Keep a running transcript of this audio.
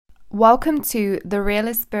Welcome to the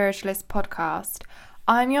Realist Spiritualist podcast.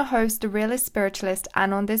 I'm your host, the Realist Spiritualist,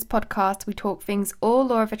 and on this podcast, we talk things all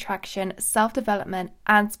law of attraction, self-development,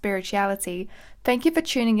 and spirituality. Thank you for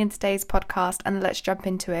tuning in today's podcast, and let's jump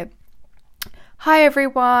into it. Hi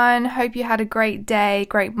everyone, hope you had a great day,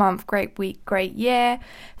 great month, great week, great year.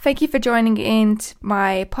 Thank you for joining in to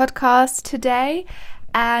my podcast today.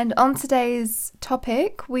 And on today's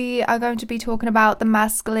topic, we are going to be talking about the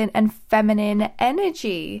masculine and feminine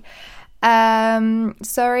energy.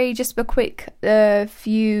 Sorry, just a quick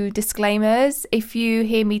few disclaimers. If you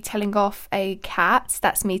hear me telling off a cat,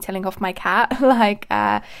 that's me telling off my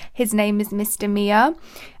cat. His name is Mr. Mia.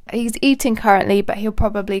 He's eating currently, but he'll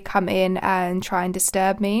probably come in and try and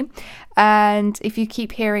disturb me. And if you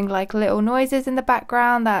keep hearing like little noises in the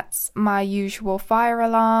background, that's my usual fire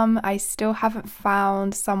alarm. I still haven't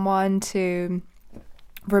found someone to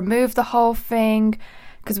remove the whole thing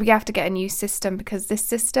because we have to get a new system because this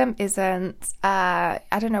system isn't, I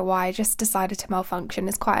don't know why, I just decided to malfunction.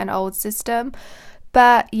 It's quite an old system.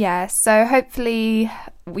 But yeah, so hopefully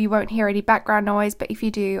we won't hear any background noise, but if you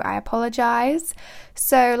do, I apologize.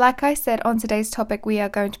 So like I said, on today's topic, we are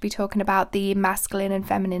going to be talking about the masculine and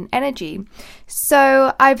feminine energy.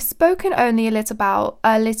 So I've spoken only a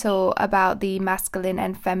little about the masculine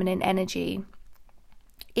and feminine energy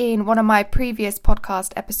in one of my previous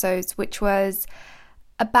podcast episodes, which was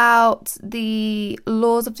about the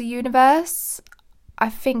laws of the universe. I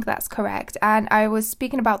think that's correct. And I was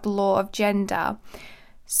speaking about the law of gender.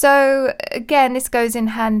 So again, this goes in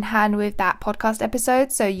hand with that podcast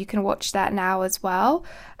episode. So you can watch that now as well.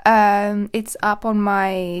 It's up on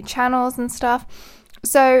my channels and stuff.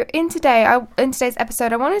 So in today's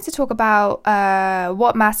episode, I wanted to talk about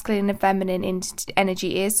what masculine and feminine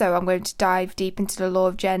energy is. So I'm going to dive deep into the law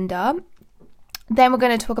of gender. Then we're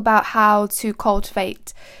going to talk about how to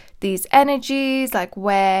cultivate these energies, like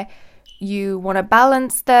where you want to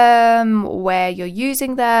balance them, where you're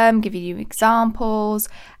using them, giving you examples,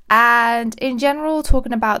 and in general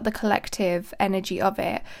talking about the collective energy of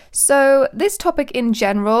it. So this topic in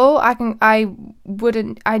general, I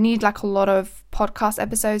need like a lot of podcast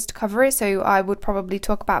episodes to cover it, so I would probably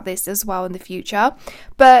talk about this as well in the future.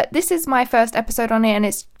 But this is my first episode on it, and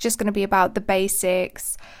it's just going to be about the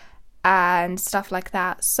basics and stuff like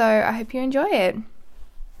that. So I hope you enjoy it.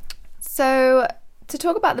 So to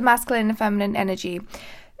talk about the masculine and feminine energy,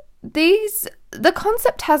 the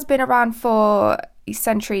concept has been around for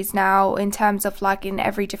centuries now in terms of like in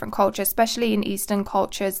every different culture, especially in Eastern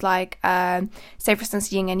cultures like say for instance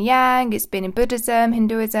yin and yang. It's been in Buddhism,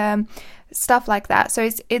 Hinduism, stuff like that. So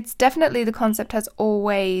it's definitely, the concept has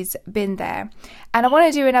always been there. And I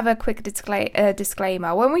want to do another quick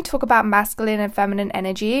disclaimer. When we talk about masculine and feminine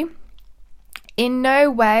energy, in no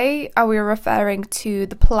way are we referring to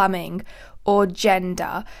the plumbing or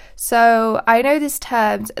gender. So I know the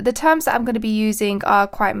terms that I'm going to be using are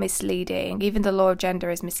quite misleading. Even the law of gender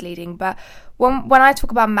is misleading. But when I talk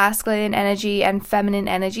about masculine energy and feminine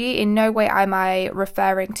energy, in no way am I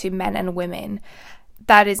referring to men and women.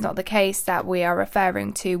 That is not the case that we are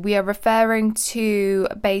referring to. We are referring to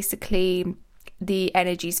basically the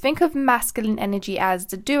energies. Think of masculine energy as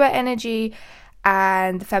the doer energy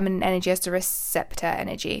and the feminine energy as the receptor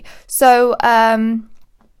energy. So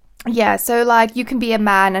so like you can be a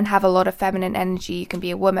man and have a lot of feminine energy. You can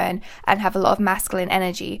be a woman and have a lot of masculine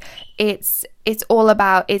energy. It's all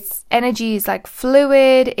about, its energy is like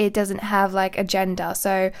fluid. It doesn't have like a gender.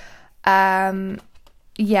 So so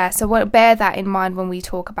bear that in mind when we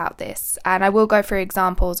talk about this. And I will go through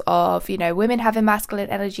examples of, women having masculine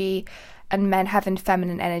energy and men having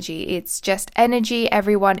feminine energy. It's just energy.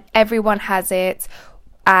 Everyone has it.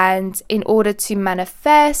 And in order to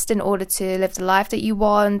manifest, in order to live the life that you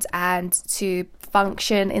want and to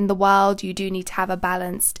function in the world, you do need to have a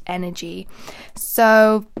balanced energy.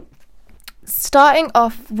 So starting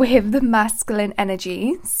off with the masculine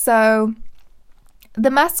energy. So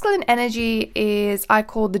the masculine energy is, I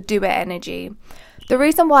call the doer energy. The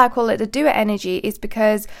reason why I call it the doer energy is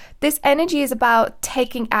because this energy is about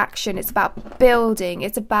taking action. It's about building.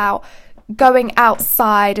 It's about going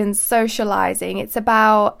outside and socializing. It's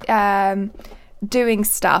about doing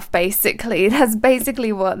stuff, basically. That's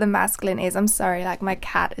basically what the masculine is. I'm sorry, like my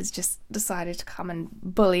cat has just decided to come and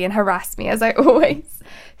bully and harass me, as I always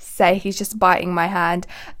say. He's just biting my hand.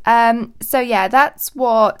 That's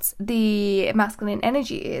what the masculine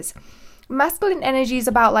energy is. Masculine energy is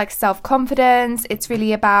about like self-confidence. It's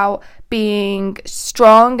really about being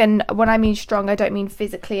strong, and when I mean strong, I don't mean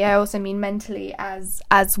physically, I also mean mentally as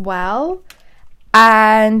well.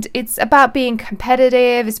 And it's about being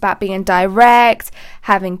competitive. It's about being direct,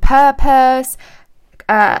 having purpose,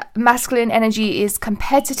 Masculine energy is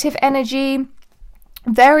competitive energy,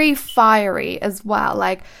 very fiery as well.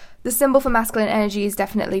 Like, the symbol for masculine energy is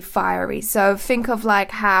definitely fiery. So think of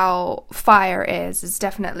like how fire is. It's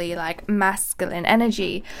definitely like masculine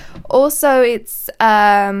energy. Also, it's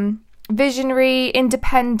visionary,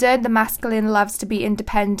 independent. The masculine loves to be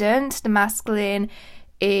independent. The masculine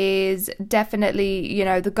is definitely, you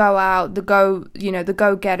know, the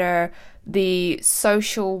go-getter, the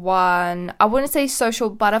social one. I wouldn't say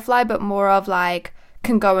social butterfly, but more of like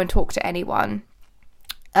can go and talk to anyone.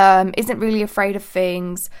 Isn't really afraid of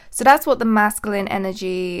things. So that's what the masculine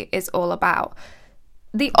energy is all about.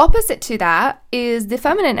 The opposite to that is the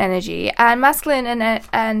feminine energy, and masculine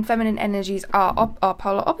and feminine energies are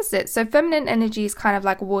polar opposites. So feminine energy is kind of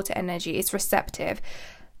like water energy. It's receptive.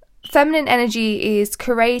 Feminine energy is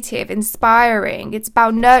creative, inspiring. It's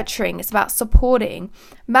about nurturing. It's about supporting.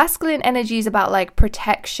 Masculine energy is about like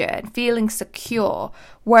protection, feeling secure,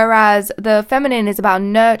 whereas the feminine is about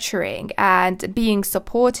nurturing and being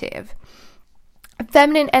supportive.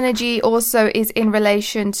 Feminine energy also is in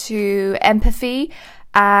relation to empathy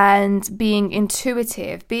and being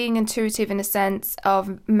intuitive in a sense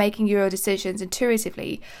of making your decisions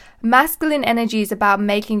intuitively. Masculine energy is about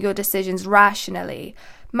making your decisions rationally.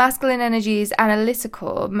 Masculine energy is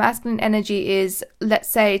analytical. Masculine energy is, let's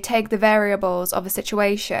say, take the variables of a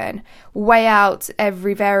situation, weigh out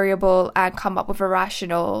every variable and come up with a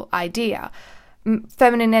rational idea.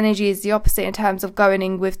 Feminine energy is the opposite in terms of going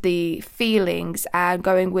in with the feelings and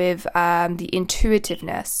going with the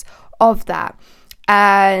intuitiveness of that.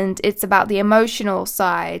 And it's about the emotional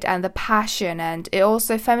side and the passion, and it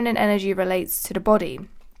also, feminine energy relates to the body.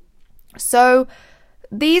 So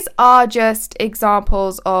these are just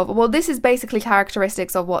examples of, well, this is basically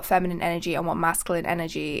characteristics of what feminine energy and what masculine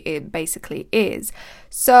energy it basically is.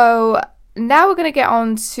 So now we're going to get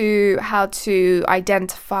on to how to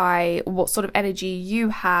identify what sort of energy you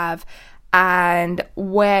have and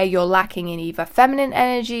where you're lacking in either feminine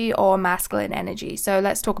energy or masculine energy. So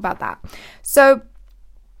let's talk about that. So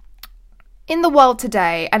in the world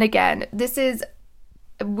today, and again,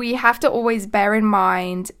 we have to always bear in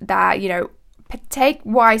mind that, you know, take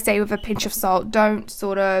what I say with a pinch of salt. Don't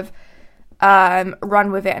sort of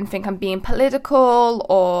run with it and think I'm being political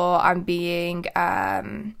or I'm being,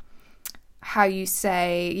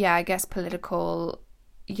 political.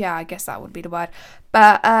 Yeah, I guess that would be the word.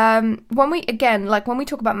 But when we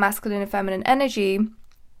talk about masculine and feminine energy,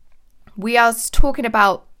 we are talking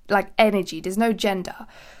about like energy. There's no gender.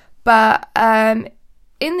 But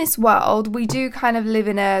in this world, we do kind of live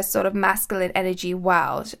in a sort of masculine energy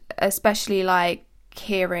world, especially like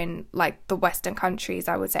here in like the Western countries,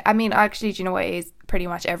 I would say. I mean, actually, do you know what it is? Pretty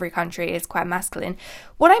much every country is quite masculine.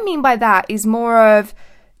 What I mean by that is more of,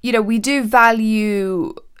 you know, we do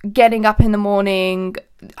value getting up in the morning,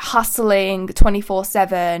 hustling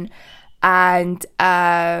 24/7 and,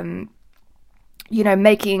 you know,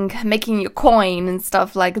 making your coin and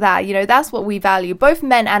stuff like that. You know, that's what we value, both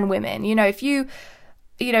men and women. You know, if you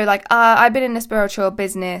know, like, I've been in the spiritual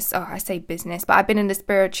business, I say business, but I've been in the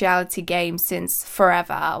spirituality game since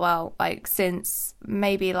forever. Well, like, since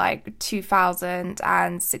maybe, like,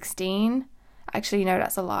 2016. Actually, no,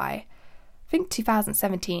 that's a lie. I think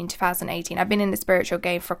 2017, 2018. I've been in the spiritual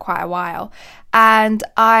game for quite a while. And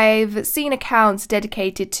I've seen accounts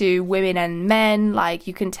dedicated to women and men, like,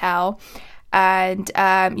 you can tell. And,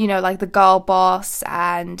 you know, like the girl boss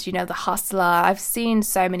and, you know, the hustler. I've seen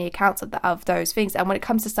so many accounts of those things. And when it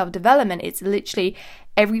comes to self-development, it's literally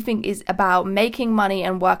everything is about making money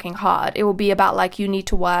and working hard. It will be about like you need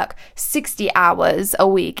to work 60 hours a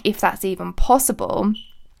week, if that's even possible.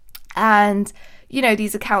 And, you know,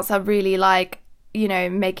 these accounts are really like, you know,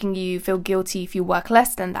 making you feel guilty if you work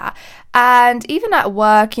less than that. And even at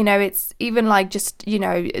work, you know, it's even like just, you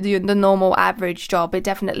know, the normal average job, it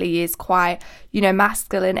definitely is quite, you know,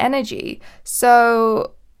 masculine energy.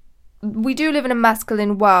 So we do live in a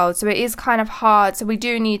masculine world, so it is kind of hard. So we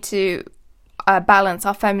do need to balance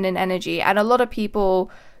our feminine energy. And a lot of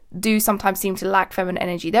people do sometimes seem to lack feminine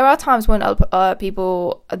energy. There are times when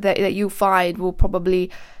people that you find will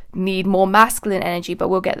probably need more masculine energy, but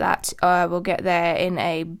we'll get there in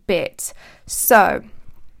a bit. So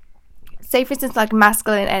say for instance, like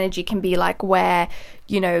masculine energy can be like where,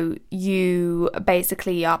 you know, you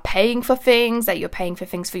basically are paying for things, that you're paying for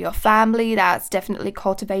things for your family. That's definitely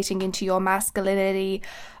cultivating into your masculinity.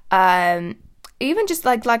 Even just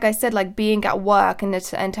like I said, like being at work in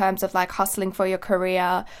terms of like hustling for your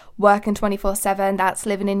career, working 24/7, that's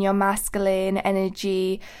living in your masculine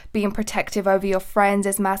energy. Being protective over your friends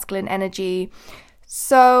is masculine energy.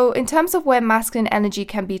 So in terms of where masculine energy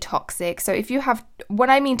can be toxic, so when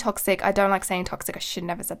I mean toxic, I don't like saying toxic, I should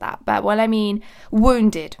never said that, but when I mean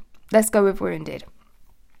wounded, let's go with wounded.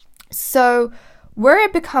 So where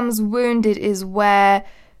it becomes wounded is where,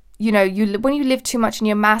 when you live too much in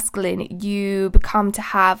your masculine, you become to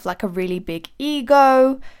have like a really big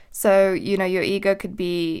ego. So, your ego could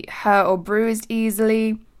be hurt or bruised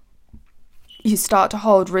easily. You start to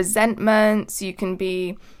hold resentments. You can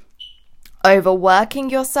be overworking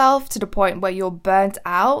yourself to the point where you're burnt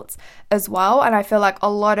out as well. And I feel like a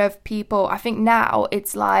lot of people, I think now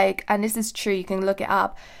it's like, and this is true, you can look it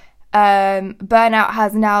up, burnout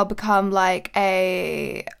has now become like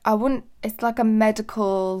it's like a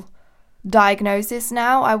medical diagnosis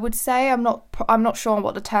now, I would say. I'm not sure on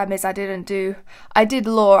what the term is. I did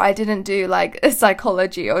law, I didn't do like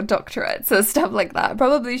psychology or doctorates or stuff like that. I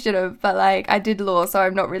probably should have, but like I did law, so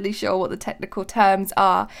I'm not really sure what the technical terms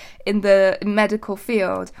are in the medical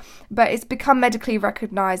field, but it's become medically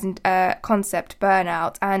recognized concept,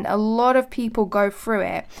 burnout, and a lot of people go through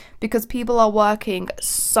it because people are working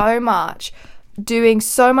so much, doing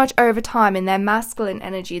so much overtime in their masculine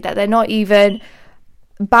energy that they're not even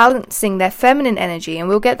balancing their feminine energy, and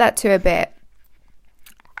we'll get that to a bit.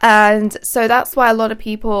 And so that's why a lot of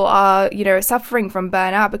people are, suffering from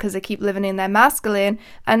burnout, because they keep living in their masculine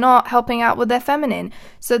and not helping out with their feminine.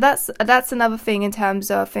 So that's another thing in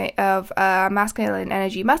terms of masculine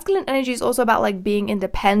energy. Masculine energy is also about like being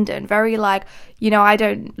independent, very like, I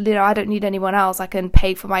don't need anyone else. I can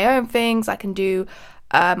pay for my own things. I can do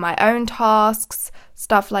my own tasks,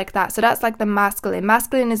 stuff like that. So that's like the masculine.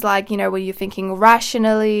 Masculine is like, where you're thinking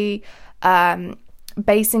rationally,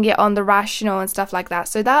 basing it on the rational and stuff like that.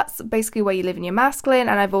 So that's basically where you live in your masculine.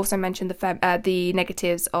 And I've also mentioned the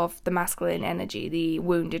negatives of the masculine energy, the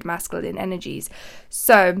wounded masculine energies.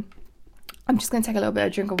 So I'm just going to take a little bit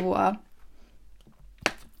of drink of water.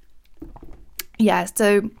 Yeah,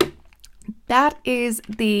 so that is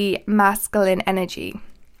the masculine energy.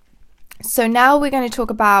 So now we're going to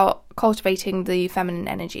talk about cultivating the feminine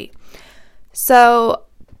energy. So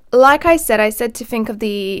like I said to think of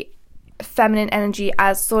the feminine energy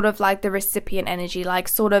as sort of like the recipient energy, like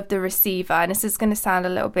sort of the receiver. And this is going to sound a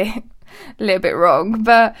little bit wrong,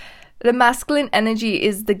 but the masculine energy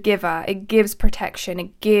is the giver. It gives protection.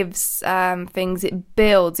 It gives things. It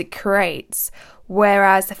builds. It creates.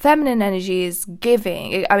 Whereas the feminine energy is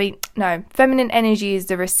giving. Feminine energy is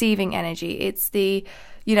the receiving energy. It's the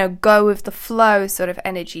go with the flow sort of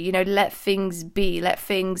energy, let things be, let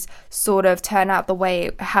things sort of turn out the way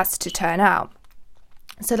it has to turn out.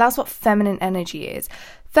 So that's what feminine energy is.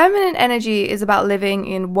 Feminine energy is about living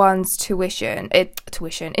in one's intuition.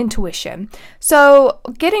 So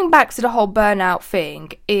getting back to the whole burnout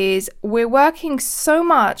thing is we're working so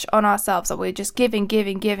much on ourselves that we're just giving,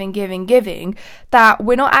 that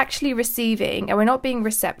we're not actually receiving, and we're not being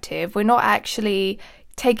receptive. We're not actually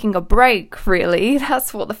taking a break, really.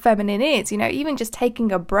 That's what the feminine is. Even just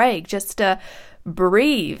taking a break, just to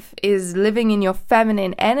breathe, is living in your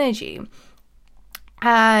feminine energy.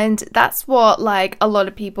 And that's what like a lot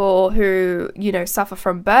of people who suffer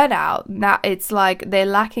from burnout, now it's like they're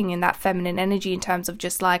lacking in that feminine energy, in terms of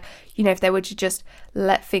just like, if they were to just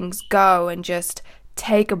let things go and just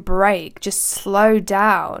take a break, just slow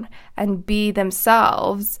down and be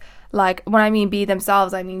themselves. Like when I mean be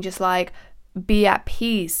themselves, I mean just like be at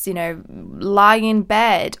peace, lie in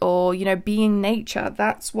bed, or be in nature.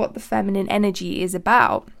 That's what the feminine energy is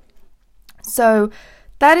about. So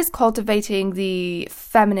that is cultivating the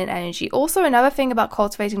feminine energy. Also, another thing about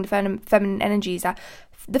cultivating the feminine energy is that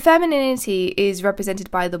the femininity is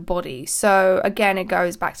represented by the body. So again, it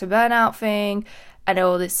goes back to burnout thing and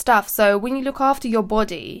all this stuff. So when you look after your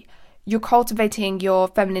body, you're cultivating your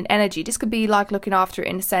feminine energy. This could be like looking after it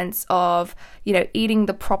in the sense of, eating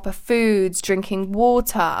the proper foods, drinking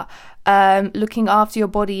water, looking after your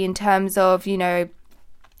body in terms of,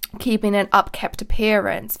 keeping an upkept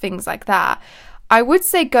appearance, things like that. I would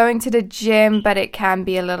say going to the gym, but it can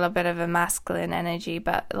be a little bit of a masculine energy,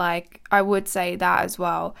 but like I would say that as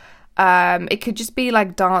well. It could just be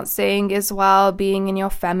like dancing as well, being in your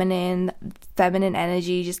feminine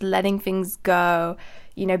energy, just letting things go,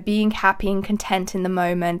 being happy and content in the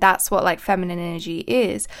moment. That's what like feminine energy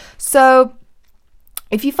is. So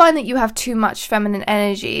if you find that you have too much feminine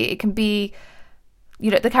energy, it can be,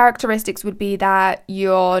 the characteristics would be that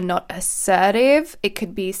you're not assertive. It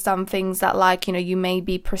could be some things that like, you may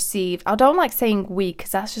be perceived. I don't like saying weak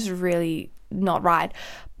because that's just really not right.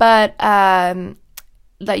 But that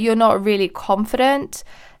you're not really confident,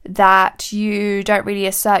 that you don't really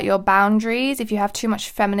assert your boundaries. If you have too much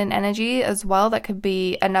feminine energy as well, that could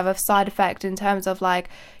be another side effect in terms of like,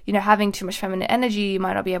 you know, having too much feminine energy, you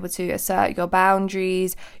might not be able to assert your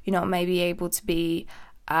boundaries. You're not maybe able to be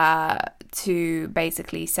to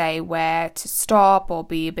basically say where to stop or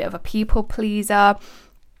be a bit of a people pleaser.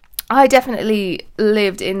 I definitely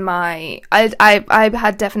lived in I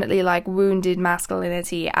had definitely like wounded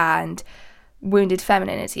masculinity and wounded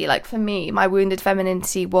femininity. Like for me, my wounded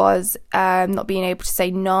femininity was not being able to say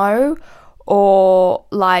no, or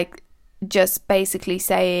like just basically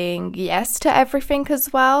saying yes to everything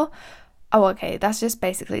as well. Oh, okay, that's just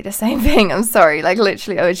basically the same thing. I'm sorry, like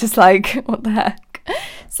literally I was just like, what the heck?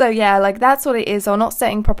 So yeah, like that's what it is, or not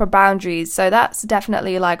setting proper boundaries. So that's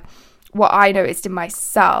definitely like what I noticed in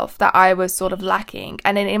myself that I was sort of lacking.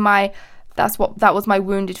 And then that was my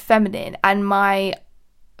wounded feminine, and my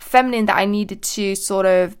feminine that I needed to sort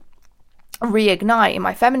of reignite in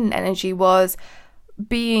my feminine energy was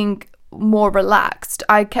being more relaxed.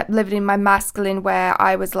 I kept living in my masculine where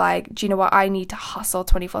I was like, do you know what, I need to hustle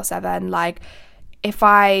 24/7. Like if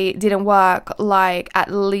I didn't work like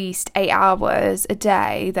at least 8 hours a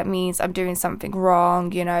day, that means I'm doing something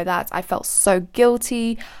wrong. You know, that I felt so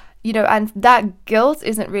guilty, you know, and that guilt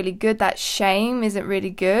isn't really good. That shame isn't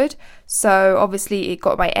really good. So obviously it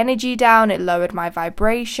got my energy down, it lowered my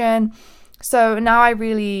vibration. So now I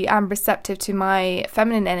really am receptive to my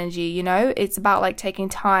feminine energy, you know. It's about like taking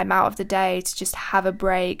time out of the day to just have a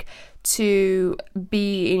break, to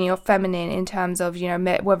be in your feminine in terms of, you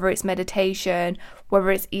know, whether it's meditation, whether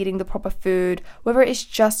it's eating the proper food, whether it's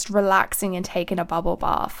just relaxing and taking a bubble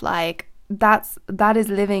bath. Like that is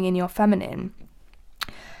living in your feminine.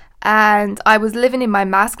 And I was living in my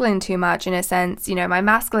masculine too much, in a sense. You know, my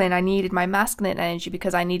masculine, I needed my masculine energy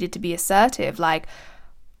because I needed to be assertive. Like,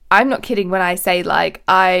 I'm not kidding when I say like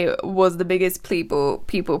I was the biggest people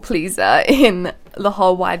pleaser in the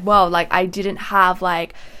whole wide world. Like I didn't have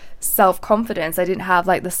like self-confidence, I didn't have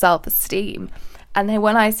like the self-esteem. And then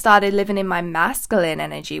when I started living in my masculine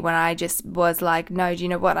energy, when I just was like, no, do you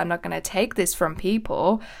know what, I'm not going to take this from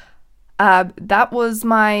people, that was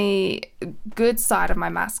my good side of my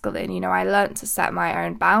masculine. You know, I learned to set my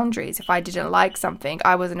own boundaries. If I didn't like something,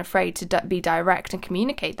 I wasn't afraid to be direct and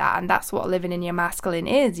communicate that. And that's what living in your masculine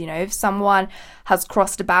is. You know, if someone has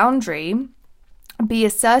crossed a boundary, be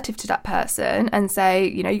assertive to that person and say,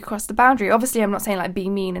 you know, you crossed the boundary. Obviously, I'm not saying like be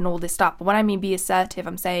mean and all this stuff, but when I mean be assertive,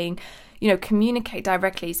 I'm saying, you know, communicate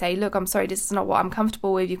directly. Say, look, I'm sorry, this is not what I'm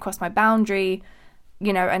comfortable with. You crossed my boundary,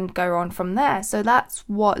 you know, and go on from there. So that's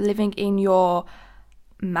what living in your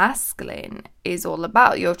masculine is all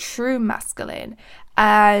about, your true masculine.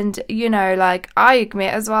 And, you know, like I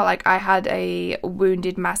admit as well, like I had a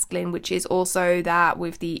wounded masculine, which is also that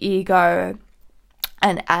with the ego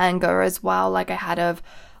and anger as well. Like I had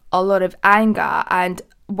a lot of anger, and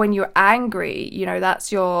when you're angry, you know,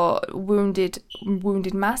 that's your wounded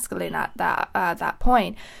masculine at that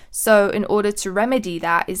point. So in order to remedy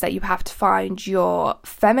that is that you have to find your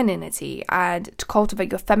femininity and to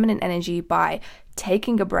cultivate your feminine energy by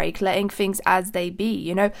taking a break, letting things as they be.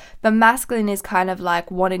 You know, the masculine is kind of like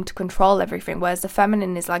wanting to control everything, whereas the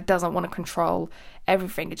feminine is like doesn't want to control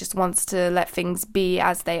everything. It just wants to let things be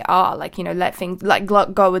as they are, like, you know, let things like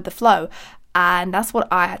go with the flow. And that's what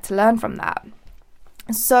I had to learn from that.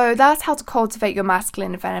 So that's how to cultivate your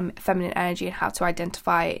masculine and feminine energy and how to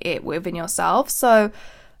identify it within yourself. So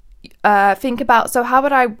think about, so how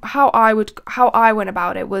I went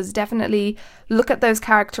about it was definitely look at those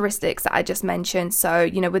characteristics that I just mentioned. So,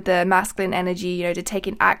 you know, with the masculine energy, you know, the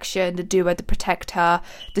taking action, the doer, the protector,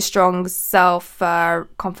 the strong self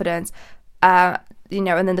confidence, you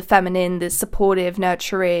know, and then the feminine, the supportive,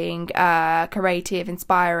 nurturing, creative,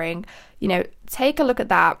 inspiring. You know, take a look at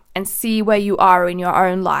that and see where you are in your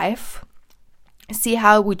own life. See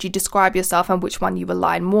how would you describe yourself and which one you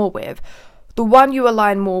align more with. The one you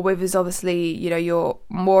align more with is obviously, you know, you're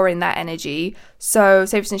more in that energy. So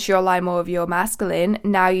say for instance you align more with your masculine,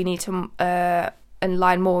 now you need to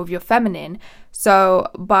align more with your feminine. So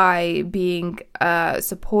by being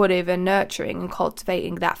supportive and nurturing and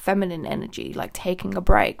cultivating that feminine energy, like taking a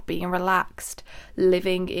break, being relaxed,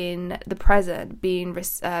 living in the present, being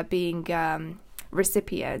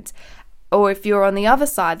recipient. Or if you're on the other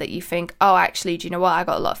side that you think, oh, actually, do you know what? I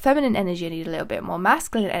got a lot of feminine energy. I need a little bit more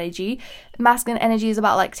masculine energy. Masculine energy is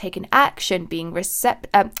about like taking action, being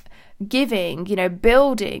giving, you know,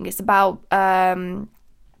 building. It's about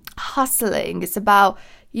hustling. It's about,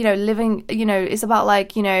 you know, living, you know, it's about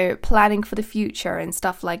like, you know, planning for the future and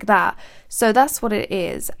stuff like that. So that's what it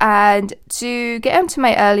is. And to get into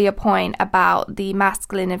my earlier point about the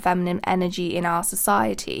masculine and feminine energy in our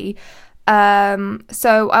society,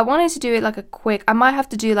 So I wanted to do it like a quick, I might have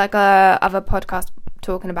to do like a other podcast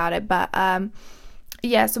talking about it, but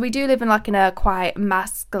yeah, so we do live in like in a quite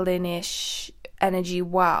masculine-ish energy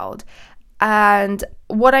world. And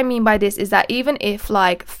what I mean by this is that even if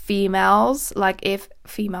like females, that is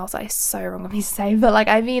so wrong of me to say, but like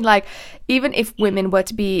I mean like even if women were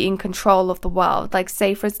to be in control of the world, like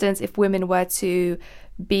say for instance if women were to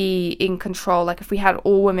be in control, like if we had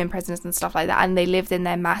all women presidents and stuff like that and they lived in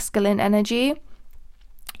their masculine energy,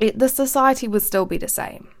 the society would still be the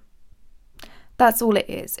same. That's all it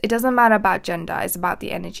is. It doesn't matter about gender, it's about the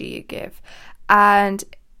energy you give. And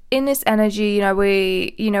in this energy,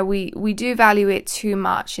 we do value it too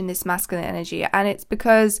much in this masculine energy, and it's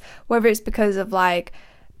because whether it's because of like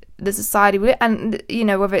the society whether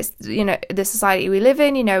it's the society we live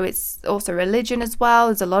in, it's also religion as well.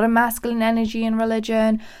 There's a lot of masculine energy in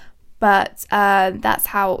religion, but that's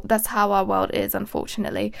how our world is,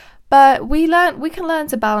 unfortunately. But we can learn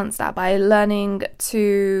to balance that by learning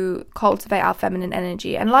to cultivate our feminine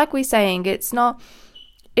energy. And like we're saying, it's not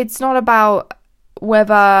about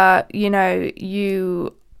whether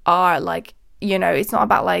you are like it's not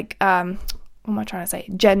about like what am I trying to say,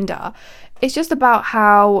 gender. It's just about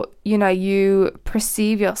how you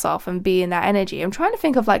perceive yourself and be in that energy. I'm trying to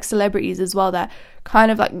think of like celebrities as well that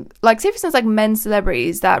kind of like say for instance like men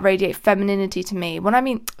celebrities that radiate femininity to me. When I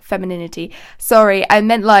mean femininity, sorry, I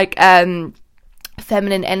meant like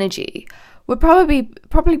feminine energy would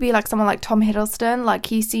probably be like someone like Tom Hiddleston. Like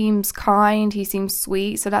he seems kind, he seems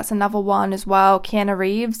sweet, so that's another one as well. Keanu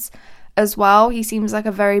Reeves as well, he seems like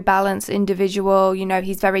a very balanced individual.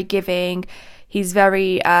 He's very giving, he's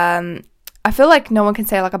very I feel like no one can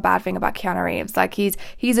say like a bad thing about Keanu Reeves. Like he's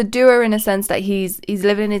a doer in a sense that he's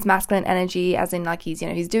living in his masculine energy, as in like he's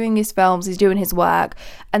doing his films, he's doing his work.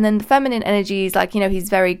 And then the feminine energy is like he's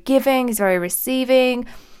very giving, he's very receiving.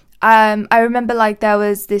 I remember like there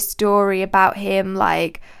was this story about him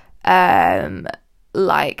like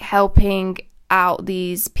helping out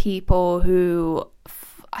these people who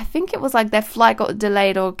I think it was like their flight got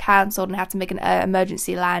delayed or cancelled and had to make an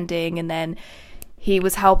emergency landing, and then he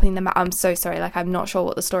was helping them out. I'm so sorry, like I'm not sure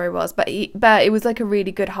what the story was, but it was like a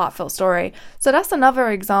really good heartfelt story. So that's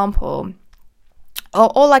another example.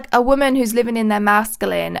 Or like a woman who's living in their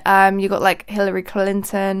masculine. You got like Hillary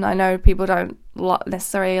Clinton. I know people don't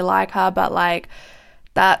necessarily like her, but like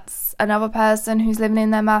that's another person who's living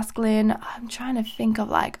in their masculine. I'm trying to think of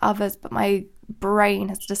like others, but my brain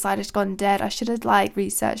has decided to gone dead. I should have like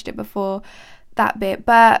researched it before that bit.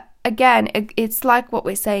 But again, it's like what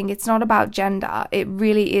we're saying. It's not about gender. It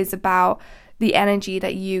really is about the energy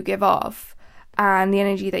that you give off and the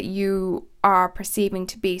energy that you are perceiving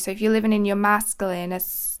to be. So if you're living in your masculine,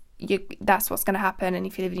 that's what's going to happen. And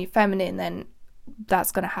if you live in your feminine, then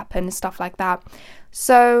that's going to happen and stuff like that.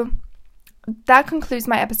 So that concludes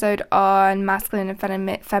my episode on masculine and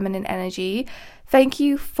feminine energy. Thank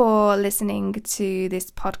you for listening to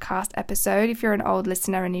this podcast episode. If you're an old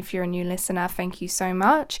listener and if you're a new listener, thank you so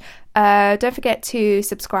much. Don't forget to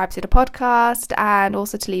subscribe to the podcast and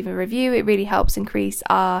also to leave a review. It really helps increase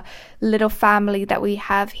our little family that we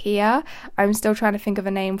have here. I'm still trying to think of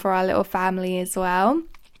a name for our little family as well.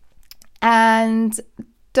 And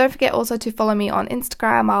don't forget also to follow me on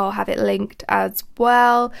Instagram. I'll have it linked as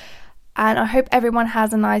well. And I hope everyone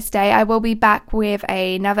has a nice day. I will be back with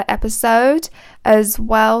another episode as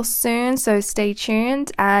well soon, so stay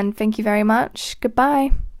tuned and thank you very much.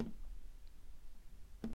 Goodbye.